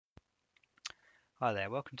Hi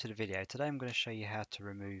there, welcome to the video. Today I'm going to show you how to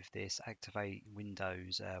remove this Activate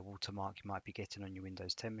Windows watermark you might be getting on your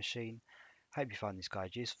Windows 10 machine. Hope you find this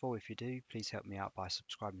guide useful. If you do, please help me out by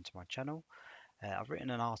subscribing to my channel. I've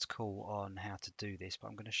written an article on how to do this, but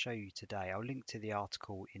I'm going to show you today. I'll link to the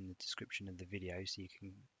article in the description of the video so you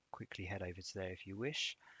can quickly head over to there if you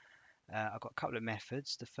wish. I've got a couple of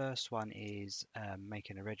methods. The first one is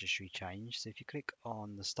making a registry change. So if you click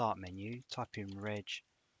on the Start menu, type in Reg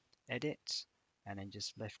Edit, and then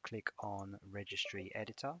just left click on Registry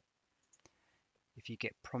Editor. If you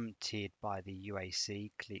get prompted by the UAC,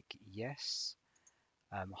 click Yes.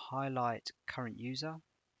 Highlight Current User,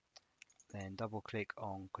 then double click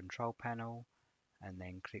on Control Panel, and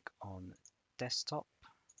then click on Desktop.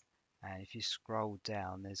 And if you scroll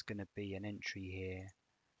down, there's going to be an entry here,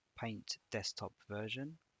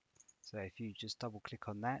 PaintDesktopVersion. So if you just double click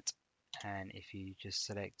on that, and if you just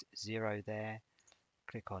select 0 there,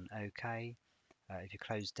 click on OK. If you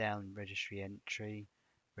close down registry editor,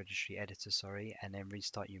 and then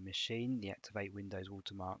restart your machine, the Activate Windows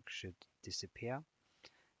watermark should disappear.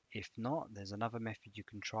 If not, there's another method you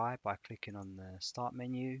can try by clicking on the Start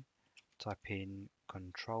menu, type in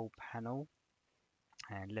Control Panel,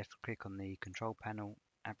 and left click on the Control Panel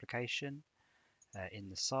application. In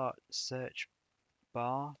the search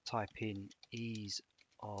bar, type in Ease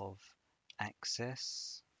of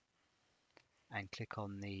Access, and click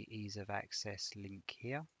on the Ease of Access link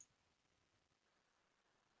here.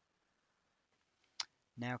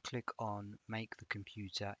 Now click on Make the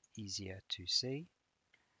computer easier to see,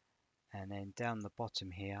 and then down the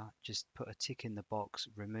bottom here just put a tick in the box,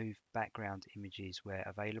 remove background images where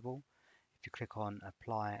available. If you click on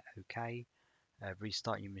Apply OK,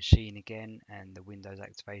 restart your machine again and the Windows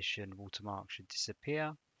activation watermark should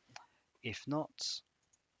disappear. If not,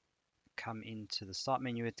 come into the Start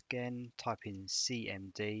menu again, type in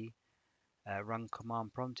CMD, run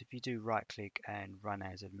command prompt. If you do, right click and run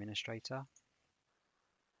as administrator.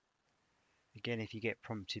 Again, if you get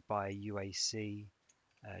prompted by a UAC,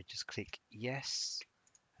 just click Yes.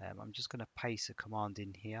 I'm just going to paste a command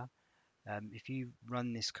in here. If you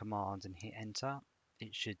run this command and hit enter,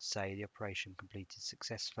 it should say the operation completed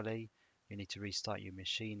successfully. You need to restart your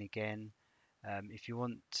machine again. If you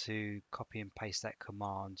want to copy and paste that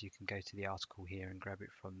command, you can go to the article here and grab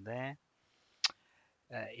it from there.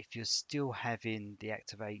 If you're still having the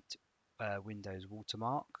Activate Windows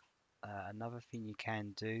watermark, another thing you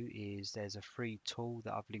can do is there's a free tool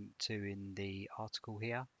that I've linked to in the article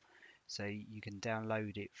here. So you can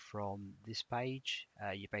download it from this page.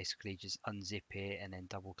 You basically just unzip it and then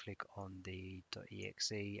double click on the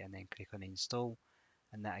 .exe and then click on install,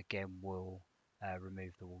 and that again will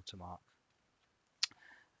remove the watermark.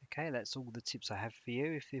 Okay, that's all the tips I have for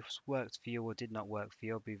you. If this worked for you or did not work for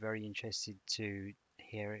you, I'll be very interested to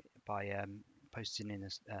hear it by posting in a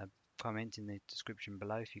comment in the description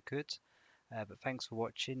below if you could. But thanks for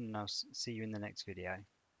watching, and I'll see you in the next video.